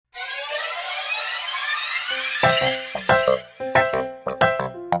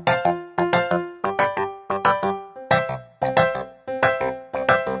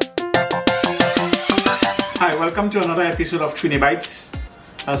welcome to another episode of Trini Bites.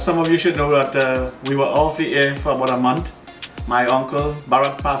 As some of you should know that we were off the air for about a month. My uncle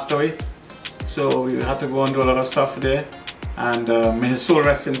Barack passed away, so we had to go and do a lot of stuff there. And may his soul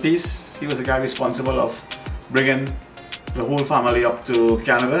rest in peace. He was the guy responsible of bringing the whole family up to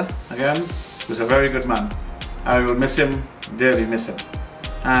Canada again. He was a very good man. I will miss him, dearly miss him.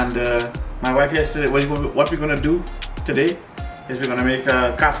 And my wife yesterday, what we're going to do today is we're going to make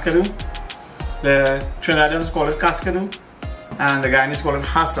a Cascadoo. The Trinidadians call it Cascadoo and the Guyanese call it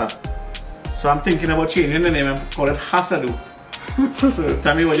Hassa. So I'm thinking about changing the name and call it Hassadu. So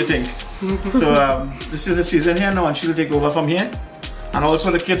tell me what you think. So this is the season here now and she'll take over from here. And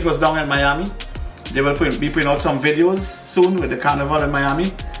also the kids was down in Miami. They will be putting out some videos soon with the carnival in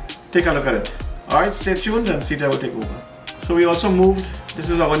Miami. Take a look at it. Alright, stay tuned and Sita will take over. So we also moved.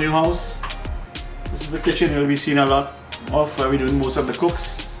 This is our new house. This is the kitchen you'll be seeing a lot of where we're doing most of the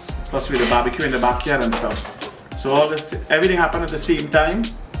cooks. Plus with the barbecue in the backyard and stuff. So all this, everything happened at the same time.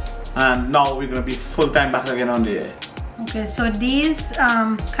 And now we're going to be full-time back again on the air. Okay, so these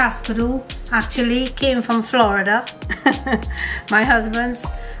Cascadoo actually came from Florida. My husband's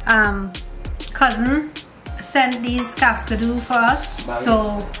cousin sent these Cascadoo for us. Barry.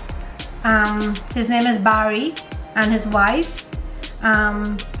 So his name is Barry and his wife.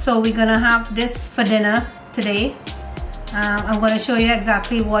 So we're gonna have this for dinner today. I'm going to show you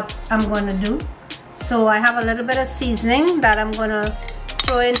exactly what I'm going to do. So I have a little bit of seasoning that I'm going to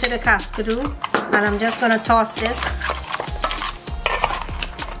throw into the Cascadoo, and I'm just going to toss this.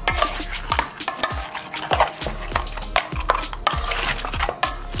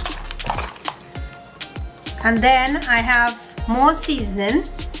 And then I have more seasoning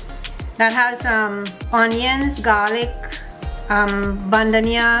that has onions, garlic,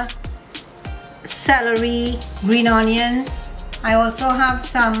 bandania, celery, green onions. I also have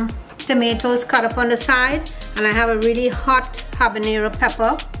some tomatoes cut up on the side, and I have a really hot habanero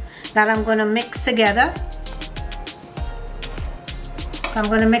pepper that I'm going to mix together. So I'm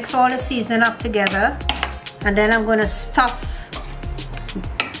going to mix all the seasoning up together, and then I'm going to stuff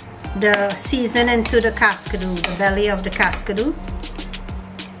the seasoning into the Cascadoo, the belly of the Cascadoo.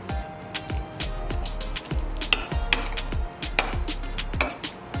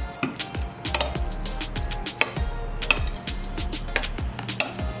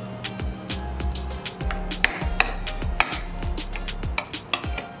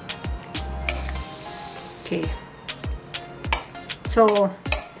 Okay, so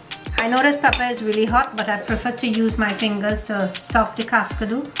I know this pepper is really hot, but I prefer to use my fingers to stuff the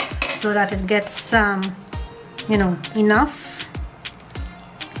Cascadoo so that it gets you know, enough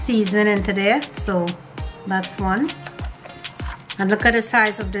seasoning into there. So that's one. And look at the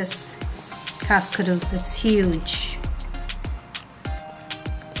size of this Cascadoo, it's huge.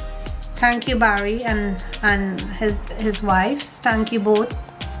 Thank you, Barry and his wife. Thank you both.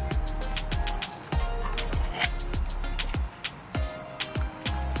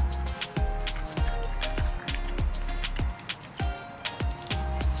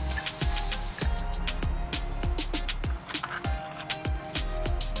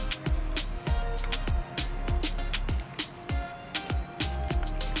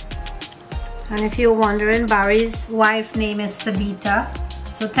 And if you're wondering, Barry's wife's name is Sabita.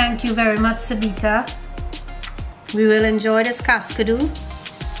 So thank you very much, Sabita. We will enjoy this Cascadoo.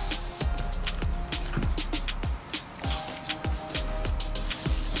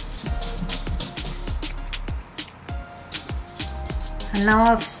 And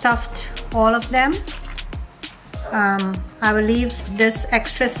now I've stuffed all of them. I will leave this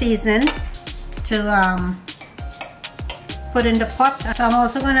extra season to put in the pot. So I'm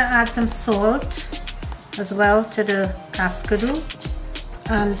also going to add some salt as well to the Cascadoo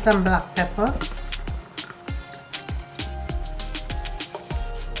and some black pepper.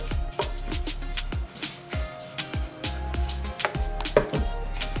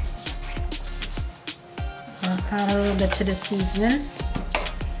 I'll add a little bit to the seasoning.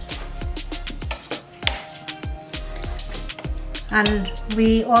 And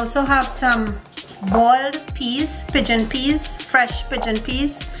we also have some boiled peas, pigeon peas, fresh pigeon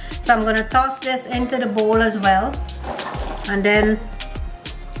peas. So I'm going to toss this into the bowl as well, and then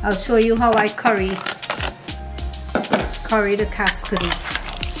I'll show you how I curry the Cascadoo.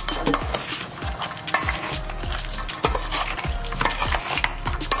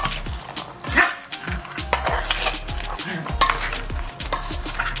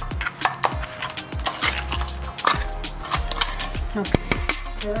 Okay.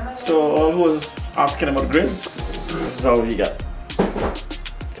 So all who was asking about Grizz, this is how he got.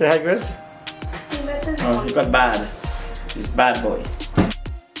 Say hi, Grizz. Oh, he got bad. He's bad boy.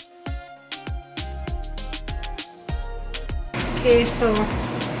 Okay, so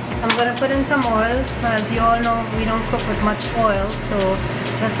I'm gonna put in some oil. As you all know, we don't cook with much oil, so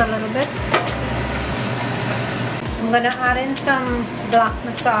just a little bit. I'm gonna add in some black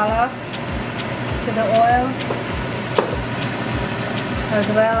masala to the oil, as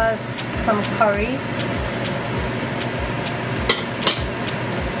well as some curry.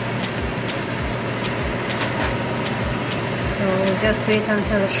 So we'll just wait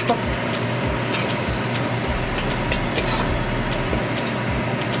until it cooks.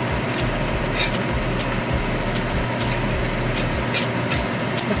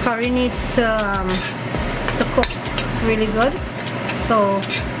 The curry needs to cook really good, so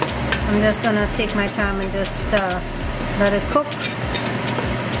I'm just gonna take my time and just let it cook,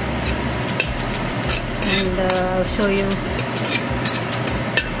 and I'll show you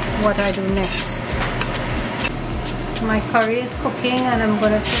what I do next. So my curry is cooking, and I'm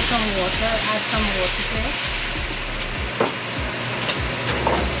gonna take some water, add some water to it.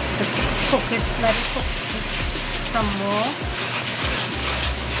 Cook it, let it cook some more.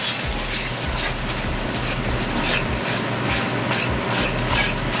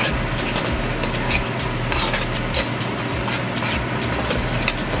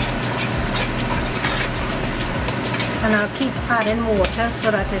 And I'll keep adding water so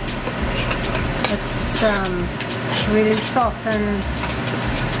that it's really soft and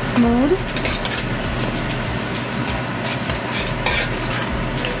smooth.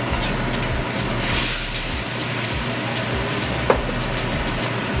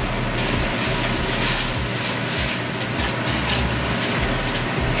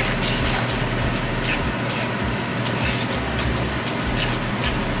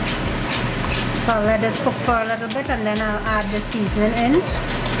 So I'll let this cook for a little bit, and then I'll add the seasoning in.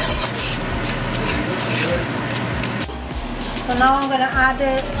 So now I'm going to add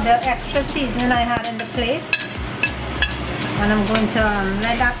the extra seasoning I had in the plate, and I'm going to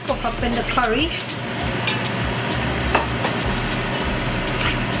let that cook up in the curry.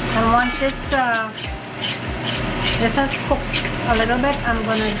 And once this has cooked a little bit, I'm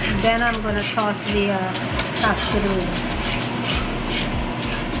gonna toss the cascadoo.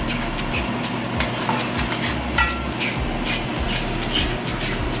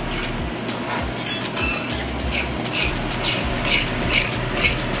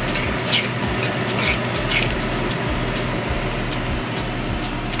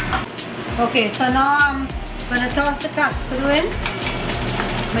 Okay, so now I'm going to toss the cascadoo in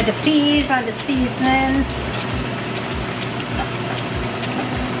with the peas and the seasoning.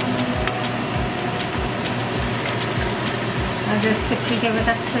 I'll just quickly give it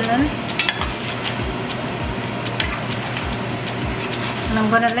a turn. And I'm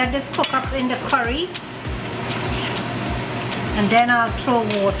going to let this cook up in the curry. And then I'll throw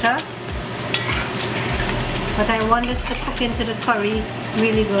water. But I want this to cook into the curry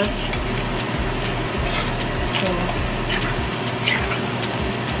really good.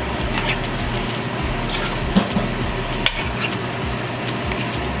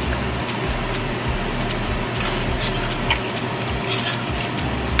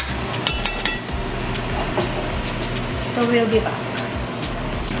 So we'll be back.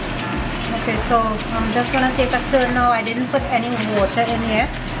 Okay, so I'm just gonna take a turn now. I didn't put any water in here,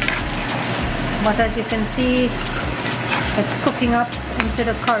 but as you can see, it's cooking up into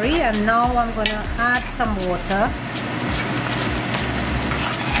the curry, and now I'm gonna add some water.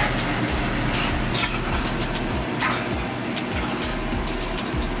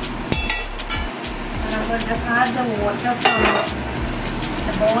 And I'm going to add the water from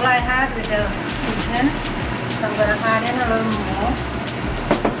the bowl I had with the seasoning. So I'm going to add in a little more.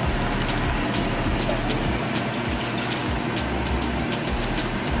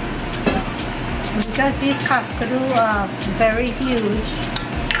 And because these cascadoo are very huge,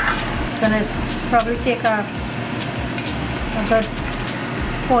 it's going to probably take a good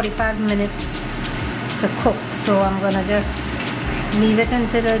 45 minutes to cook. So I'm going to just leave it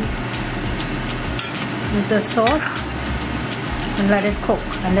into the sauce and let it cook,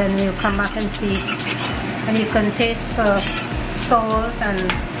 and then we'll come back and see. And you can taste for salt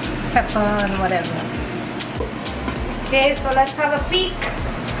and pepper and whatever. Okay, so let's have a peek.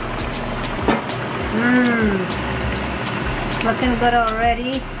 It's looking good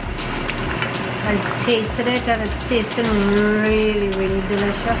already. I tasted it and it's tasting really, really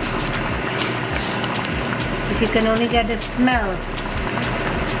delicious. If you can only get the smell,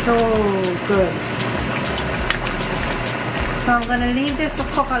 so good. So I'm going to leave this to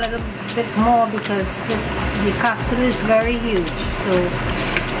cook a little bit more because the cascadoo is very huge, so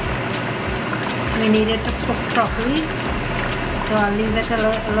we need it to cook properly. So I'll leave it a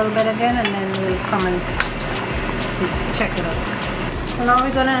little bit again, and then we'll come and check it out. So now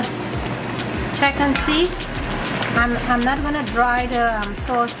we're gonna check and see. I'm not gonna dry the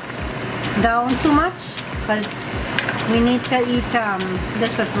sauce down too much because we need to eat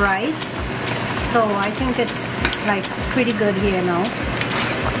this with rice. So I think it's like pretty good here now.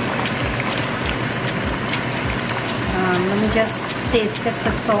 Let me just taste it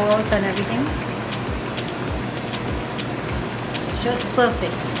for salt and everything. It's just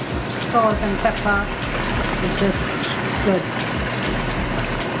perfect. Salt and pepper. It's just good.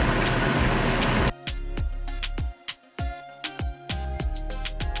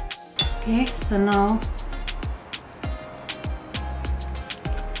 Okay, so now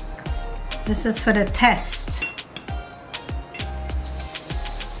this is for the test.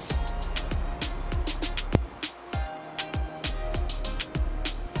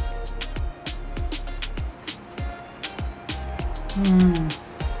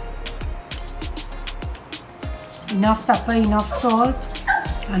 Enough pepper, enough salt,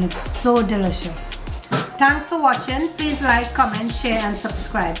 and it's so delicious. Thanks for watching. Please like, comment, share, and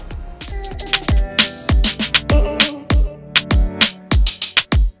subscribe.